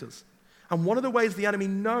disconnect us. And one of the ways the enemy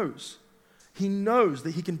knows, he knows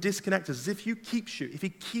that he can disconnect us is if he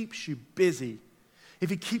keeps you busy, if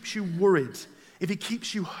he keeps you worried, if he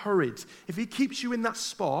keeps you hurried, if he keeps you in that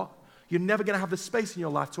spot, you're never going to have the space in your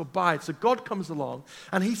life to abide. So God comes along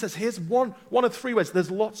and he says, here's one of 3 ways.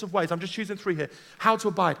 There's lots of ways. I'm just choosing 3 here. How to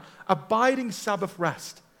abide. Abiding Sabbath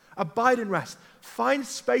rest. Abide in rest. Find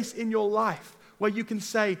space in your life where you can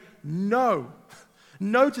say no.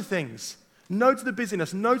 No to things. No to the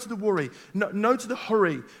busyness. No to the worry. No to the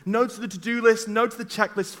hurry. No to the to-do list. No to the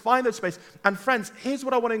checklist. Find that space. And friends, here's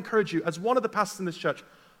what I want to encourage you. As one of the pastors in this church,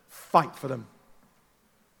 fight for them.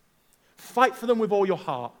 Fight for them with all your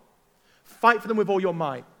heart. Fight for them with all your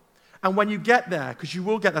might. And when you get there, because you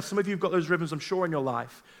will get there, some of you have got those rhythms, I'm sure, in your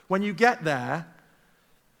life. When you get there,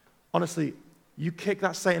 honestly, you kick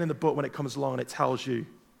that Satan in the butt when it comes along and it tells you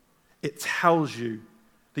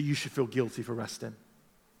that you should feel guilty for resting.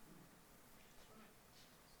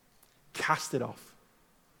 Cast it off.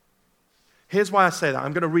 Here's why I say that.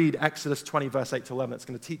 I'm going to read Exodus 20, verse 8 to 11. It's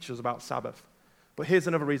going to teach us about Sabbath. But here's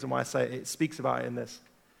another reason why I say it. It speaks about it in this.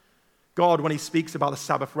 God, when he speaks about the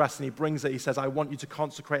Sabbath rest and he brings it, he says, I want you to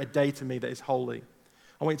consecrate a day to me that is holy.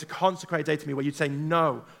 I want you to consecrate a day to me where you'd say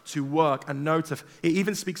no to work and no to, it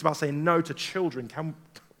even speaks about saying no to children.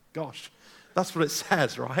 Gosh, that's what it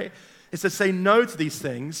says, right? It says say no to these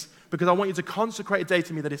things because I want you to consecrate a day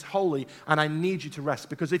to me that is holy and I need you to rest.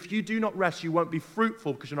 Because if you do not rest, you won't be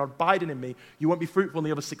fruitful because you're not abiding in me. You won't be fruitful in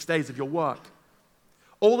the other 6 days of your work.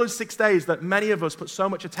 All those 6 days that many of us put so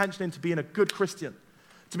much attention into being a good Christian,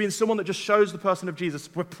 to being someone that just shows the person of Jesus.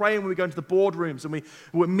 We're praying when we go into the boardrooms and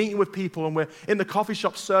we're meeting with people and we're in the coffee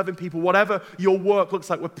shop serving people. Whatever your work looks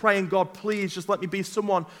like, we're praying, God, please just let me be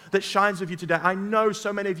someone that shines with you today. I know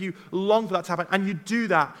so many of you long for that to happen, and you do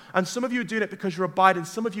that. And some of you are doing it because you're abiding.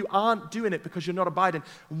 Some of you aren't doing it because you're not abiding.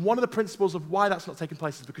 One of the principles of why that's not taking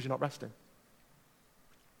place is because you're not resting.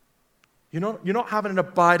 You're not having an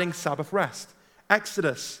abiding Sabbath rest.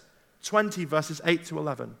 Exodus 20, verses 8 to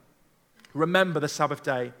 11. Remember the Sabbath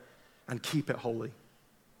day and keep it holy.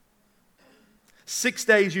 6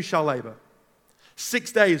 days you shall labor.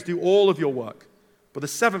 6 days do all of your work. But the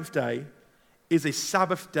seventh day is a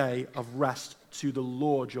Sabbath day of rest to the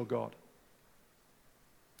Lord your God.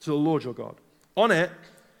 To the Lord your God. On it,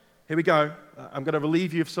 here we go. I'm going to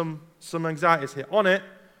relieve you of some anxieties here. On it,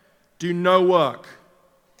 do no work.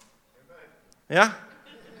 Yeah?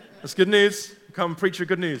 That's good news. Come preach your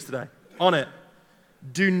good news today. On it.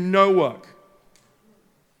 Do no work.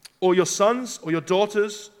 Or your sons, or your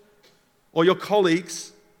daughters, or your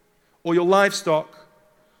colleagues, or your livestock,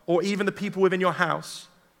 or even the people within your house,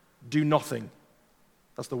 do nothing.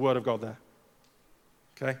 That's the word of God there.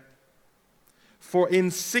 Okay? For in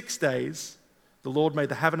 6 days the Lord made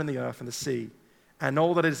the heaven and the earth and the sea, and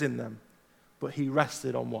all that is in them, but he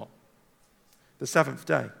rested on what? The seventh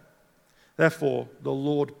day. Therefore, the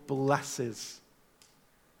Lord blesses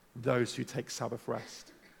those who take Sabbath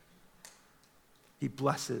rest. He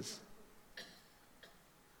blesses.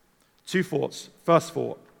 2 thoughts. First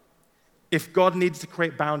thought, if God needs to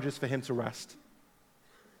create boundaries for him to rest,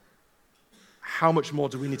 how much more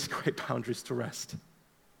do we need to create boundaries to rest?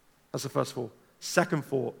 That's the first thought. Second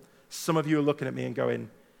thought, some of you are looking at me and going,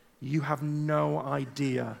 you have no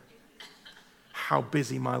idea how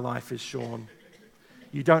busy my life is, Sean.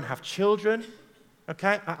 You don't have children,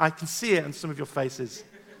 okay? I can see it in some of your faces.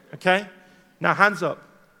 Okay? Now, hands up.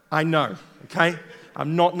 I know, okay?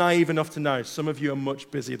 I'm not naive enough to know some of you are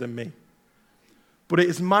much busier than me. But it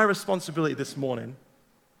is my responsibility this morning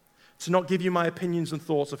to not give you my opinions and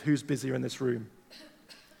thoughts of who's busier in this room.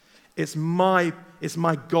 It's my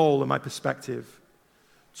goal and my perspective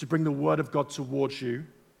to bring the word of God towards you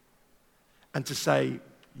and to say,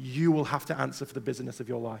 you will have to answer for the busyness of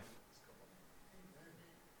your life.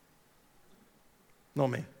 Not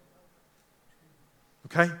me.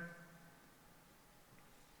 Okay?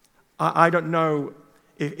 I don't know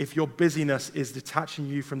if your busyness is detaching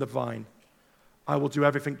you from the vine. I will do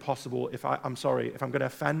everything possible. If I'm going to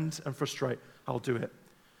offend and frustrate, I'll do it.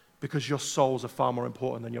 Because your souls are far more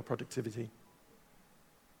important than your productivity.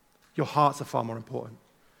 Your hearts are far more important.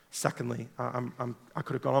 Secondly, I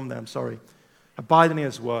could have gone on there, I'm sorry. Abiding in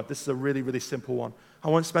his word. This is a really, really simple one. I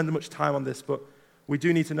won't spend much time on this, but we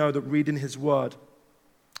do need to know that reading his word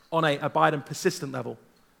on a abide and persistent level.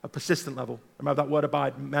 A persistent level. Remember that word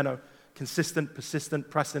abide, meno. Consistent, persistent,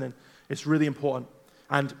 pressing in. It's really important.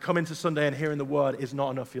 And coming to Sunday and hearing the word is not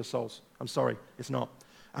enough for your souls. I'm sorry, it's not.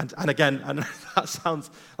 And again, and that sounds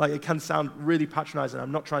like it can sound really patronizing.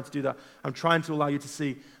 I'm not trying to do that. I'm trying to allow you to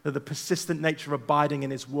see that the persistent nature of abiding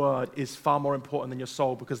in his word is far more important than your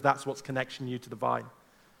soul, because that's what's connecting you to the vine.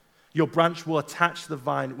 Your branch will attach to the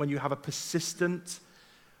vine when you have a persistent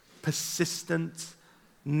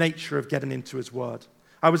nature of getting into his word.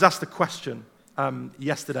 I was asked a question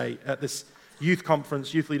yesterday at this youth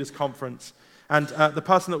leaders conference, and the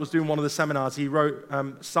person that was doing one of the seminars, he wrote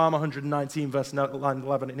Psalm 119, verse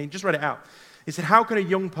 11, and he just read it out. He said, how can a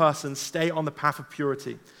young person stay on the path of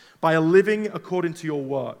purity? By living according to your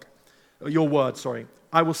word.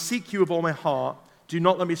 I will seek you with all my heart. Do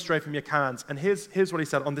not let me stray from your commands. And here's what he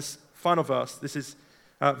said on this final verse. This is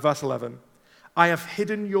verse 11. I have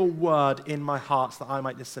hidden your word in my heart so that I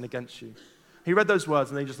might not sin against you. He read those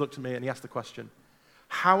words and then he just looked at me and he asked the question,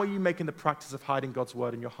 how are you making the practice of hiding God's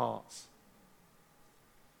word in your hearts?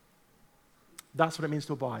 That's what it means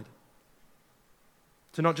to abide.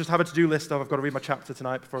 To not just have a to-do list of, I've got to read my chapter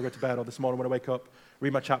tonight before I go to bed, or this morning when I wake up,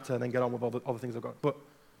 read my chapter and then get on with all the things I've got. But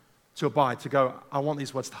to abide, to go, I want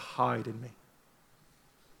these words to hide in me.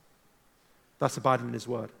 That's abiding in his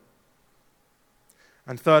word.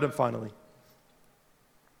 And third and finally,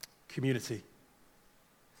 community.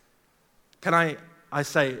 Can I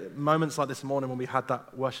say, moments like this morning when we had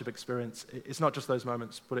that worship experience, it's not just those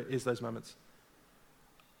moments, but it is those moments.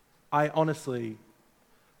 I honestly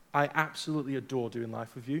I absolutely adore doing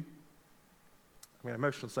life with you. I mean,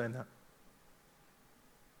 emotional saying that.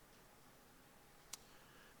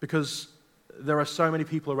 Because there are so many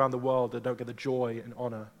people around the world that don't get the joy and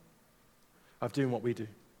honor of doing what we do.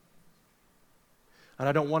 And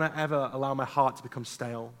I don't want to ever allow my heart to become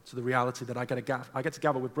stale to the reality that I get to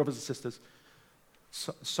gather with brothers and sisters,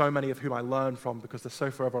 so many of whom I learn from because they're so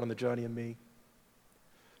further on the journey in me.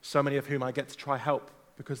 So many of whom I get to try help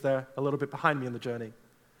because they're a little bit behind me in the journey.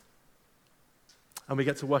 And we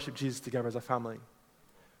get to worship Jesus together as a family.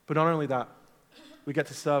 But not only that, we get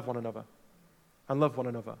to serve one another and love one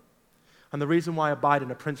another. And the reason why I abide in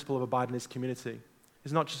a principle of abide in His community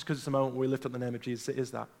is not just because it's a moment where we lift up the name of Jesus, it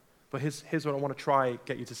is that. But here's what I want to try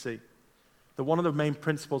get you to see. That one of the main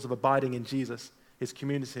principles of abiding in Jesus is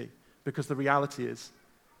community. Because the reality is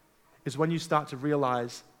when you start to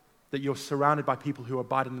realize that you're surrounded by people who are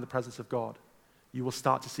abiding in the presence of God, you will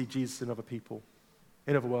start to see Jesus in other people.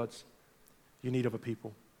 In other words, you need other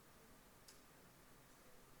people.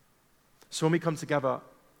 So when we come together,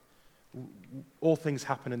 all things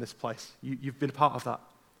happen in this place. You've been a part of that.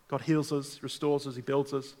 God heals us, restores us, He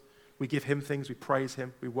builds us. We give Him things, we praise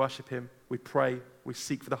Him, we worship Him, we pray, we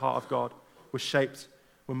seek for the heart of God. We're shaped,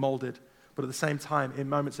 we're molded. But at the same time, in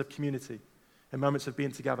moments of community, in moments of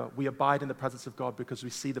being together, we abide in the presence of God because we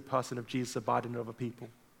see the person of Jesus abiding in other people.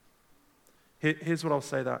 Here's what I'll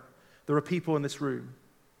say that. There are people in this room,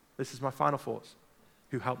 this is my final thoughts,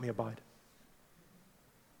 who help me abide.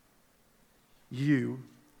 You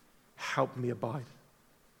help me abide.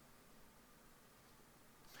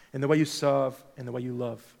 In the way you serve, in the way you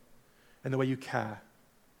love, in the way you care,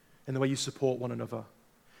 in the way you support one another,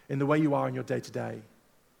 in the way you are in your day-to-day.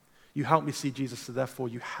 You help me see Jesus, so therefore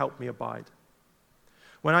you help me abide.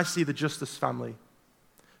 When I see the Justice family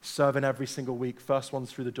serving every single week, first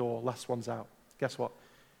one's through the door, last one's out, guess what?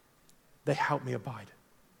 They help me abide.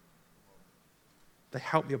 They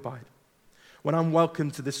help me abide. When I'm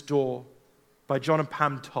welcomed to this door by John and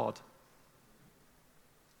Pam Todd,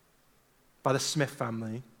 by the Smith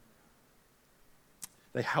family,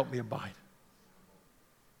 they help me abide.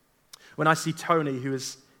 When I see Tony, who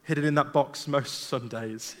is hidden in that box most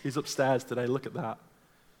Sundays, he's upstairs today, look at that,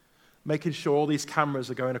 making sure all these cameras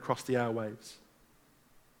are going across the airwaves.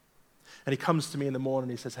 And he comes to me in the morning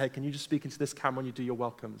and he says, hey, can you just speak into this camera when you do your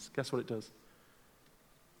welcomes? Guess what it does?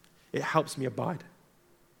 It helps me abide.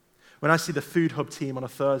 When I see the Food Hub team on a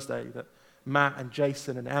Thursday that Matt and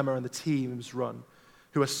Jason and Emma and the teams run,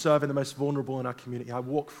 who are serving the most vulnerable in our community, I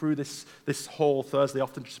walk through this hall Thursday,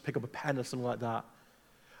 often just to pick up a pen or something like that,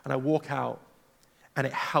 and I walk out, and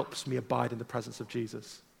it helps me abide in the presence of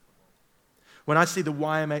Jesus. When I see the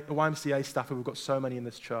YMCA staff, who we've got so many in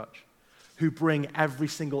this church, who bring every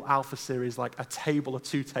single Alpha series, like a table or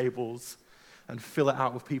 2 tables, and fill it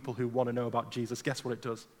out with people who want to know about Jesus, guess what it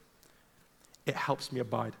does? It helps me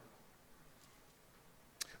abide.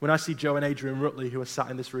 When I see Joe and Adrian Rutley, who are sat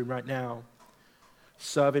in this room right now,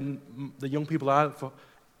 serving the young people out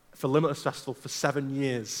for Limitless Festival for 7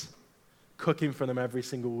 years, cooking for them every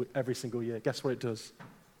single year, guess what it does?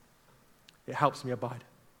 It helps me abide.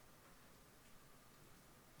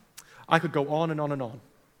 I could go on and on and on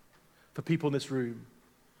for people in this room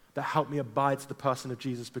that help me abide to the person of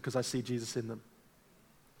Jesus because I see Jesus in them.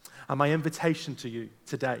 And my invitation to you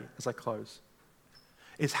today, as I close,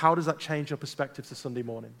 is how does that change your perspective to Sunday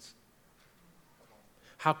mornings?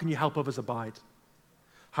 How can you help others abide?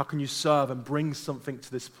 How can you serve and bring something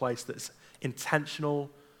to this place that's intentional,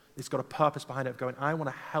 it's got a purpose behind it of going, I want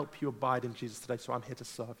to help you abide in Jesus today, so I'm here to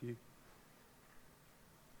serve you.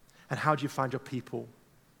 And how do you find your people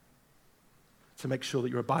to make sure that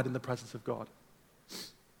you abide in the presence of God?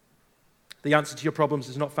 The answer to your problems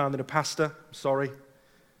is not found in a pastor, I'm sorry.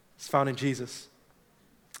 It's found in Jesus.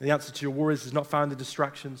 The answer to your worries is not found in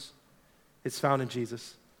distractions. It's found in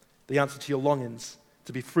Jesus. The answer to your longings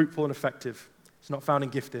to be fruitful and effective is not found in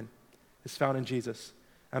gifting. It's found in Jesus.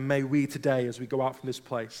 And may we today, as we go out from this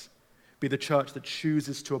place, be the church that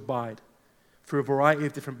chooses to abide through a variety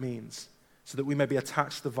of different means so that we may be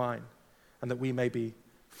attached to the vine and that we may be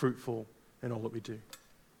fruitful in all that we do.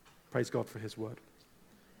 Praise God for His word.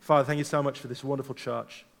 Father, thank you so much for this wonderful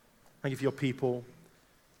church. Thank you for your people.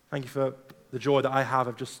 Thank you for the joy that I have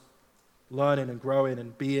of just learning and growing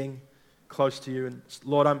and being close to you. And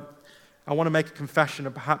Lord, I want to make a confession,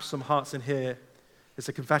 and perhaps some hearts in here, it's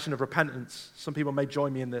a confession of repentance. Some people may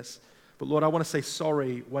join me in this. But Lord, I want to say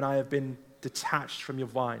sorry when I have been detached from your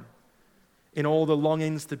vine. In all the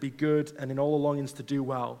longings to be good and in all the longings to do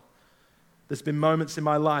well, there's been moments in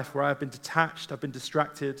my life where I've been detached, I've been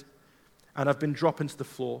distracted, and I've been dropping to the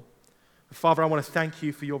floor. Father, I want to thank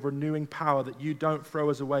you for your renewing power that you don't throw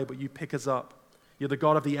us away, but you pick us up. You're the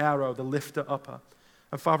God of the arrow, the lifter upper.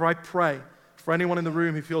 And Father, I pray for anyone in the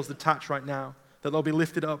room who feels detached right now, that they'll be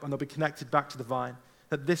lifted up and they'll be connected back to the vine,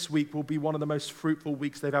 that this week will be one of the most fruitful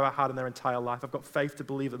weeks they've ever had in their entire life. I've got faith to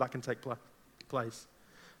believe that that can take place.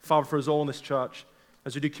 Father, for us all in this church,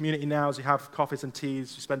 as we do community now, as we have coffees and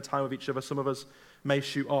teas, we spend time with each other, some of us may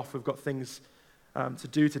shoot off, we've got things to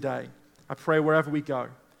do today. I pray wherever we go,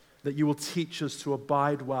 that you will teach us to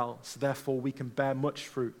abide well, so therefore we can bear much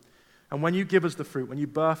fruit. And when you give us the fruit, when you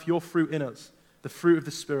birth your fruit in us, the fruit of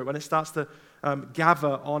the Spirit, when it starts to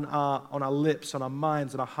gather on our lips, on our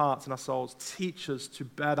minds, on our hearts, and our souls, teach us to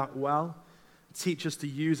bear that well. Teach us to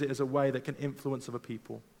use it as a way that can influence other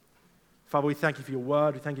people. Father, we thank you for your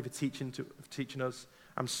word. We thank you for teaching us.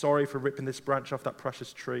 I'm sorry for ripping this branch off that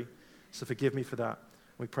precious tree, so forgive me for that.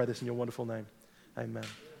 We pray this in your wonderful name. Amen.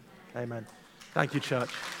 Amen. Thank you, church.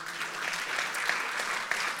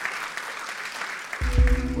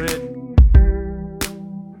 We're